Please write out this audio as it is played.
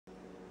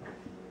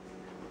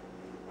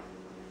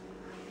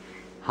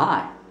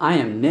Hi, I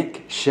am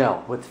Nick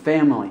Shell with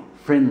Family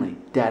Friendly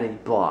Daddy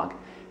Blog,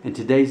 and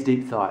today's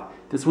deep thought,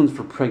 this one's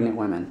for pregnant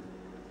women.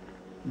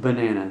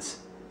 Bananas.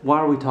 Why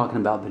are we talking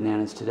about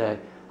bananas today?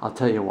 I'll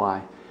tell you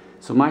why.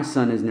 So my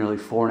son is nearly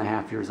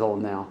 4.5 years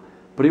old now,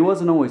 but he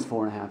wasn't always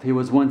 4.5. He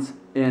was once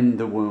in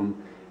the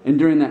womb, and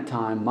during that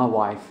time, my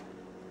wife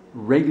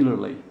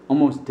regularly,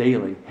 almost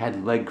daily,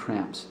 had leg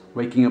cramps.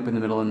 Waking up in the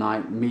middle of the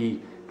night,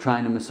 me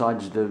trying to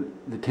massage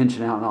the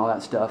tension out and all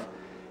that stuff.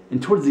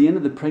 And towards the end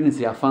of the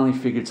pregnancy, I finally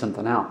figured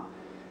something out.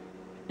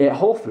 At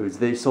Whole Foods,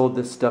 they sold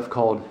this stuff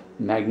called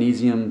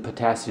magnesium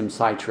potassium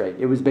citrate.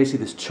 It was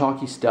basically this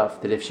chalky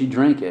stuff that if she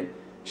drank it,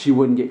 she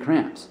wouldn't get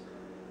cramps.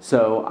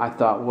 So I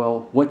thought,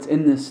 well, what's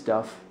in this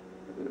stuff?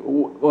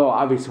 Well,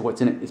 obviously what's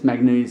in it is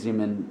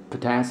magnesium and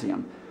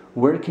potassium.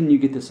 Where can you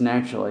get this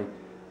naturally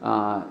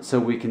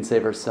so we can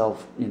save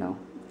ourselves,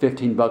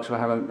 $15 or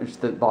however much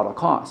the bottle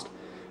cost?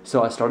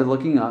 So I started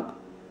looking up,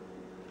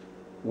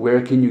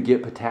 where can you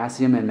get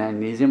potassium and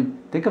magnesium?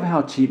 Think of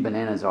how cheap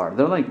bananas are.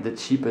 They're like the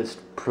cheapest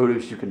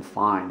produce you can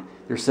find.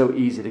 They're so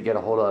easy to get a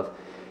hold of.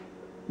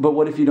 But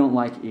what if you don't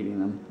like eating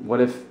them?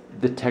 What if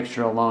the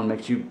texture alone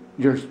makes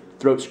your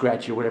throat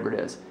scratchy or whatever it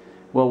is?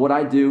 Well, what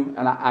I do,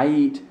 and I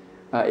eat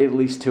at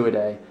least 2 a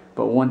day,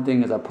 but one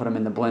thing is I put them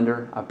in the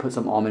blender. I put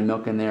some almond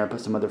milk in there. I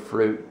put some other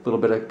fruit, a little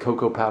bit of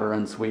cocoa powder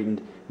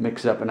unsweetened,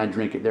 mix it up, and I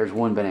drink it. There's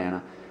one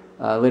banana.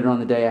 Later on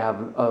in the day, I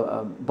have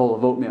a bowl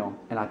of oatmeal,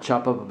 and I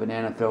chop up a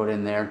banana, throw it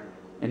in there,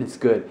 and it's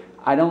good.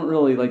 I don't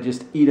really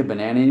just eat a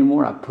banana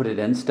anymore. I put it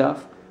in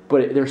stuff,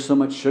 but there's so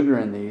much sugar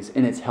in these,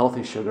 and it's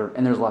healthy sugar,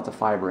 and there's lots of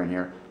fiber in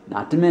here.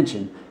 Not to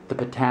mention the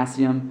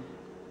potassium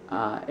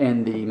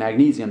and the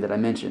magnesium that I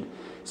mentioned.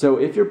 So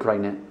if you're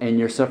pregnant and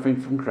you're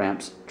suffering from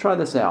cramps, try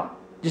this out.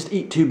 Just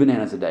eat 2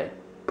 bananas a day.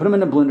 Put them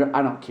in a blender,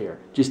 I don't care.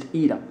 Just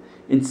eat them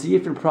and see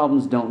if your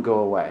problems don't go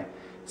away.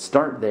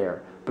 Start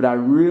there. But I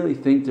really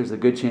think there's a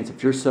good chance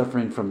if you're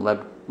suffering from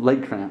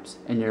leg cramps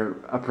and you're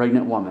a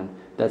pregnant woman,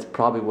 that's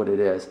probably what it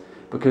is.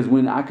 Because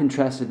when I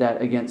contrasted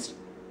that because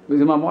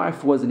my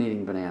wife wasn't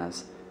eating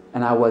bananas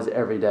and I was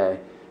every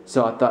day.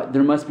 So I thought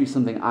there must be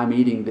something I'm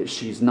eating that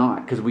she's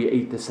not, because we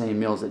ate the same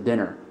meals at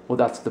dinner. Well,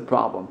 that's the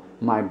problem.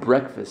 My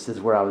breakfast is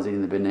where I was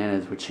eating the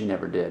bananas, which she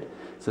never did.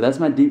 So that's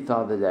my deep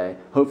thought of the day.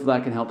 Hopefully I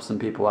can help some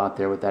people out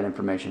there with that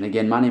information.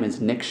 Again, my name is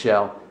Nick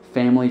Shell,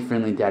 Family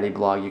Friendly Daddy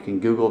Blog. You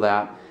can Google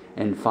that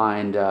and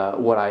find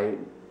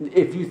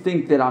if you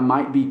think that I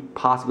might be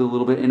possibly a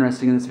little bit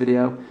interesting in this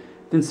video,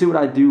 then see what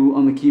I do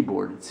on the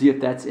keyboard. See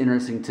if that's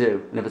interesting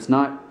too. And if it's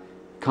not,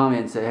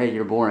 comment and say, hey,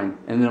 you're boring.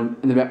 And then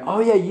they'll be like, oh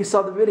yeah, you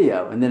saw the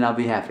video. And then I'll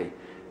be happy.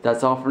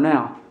 That's all for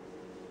now.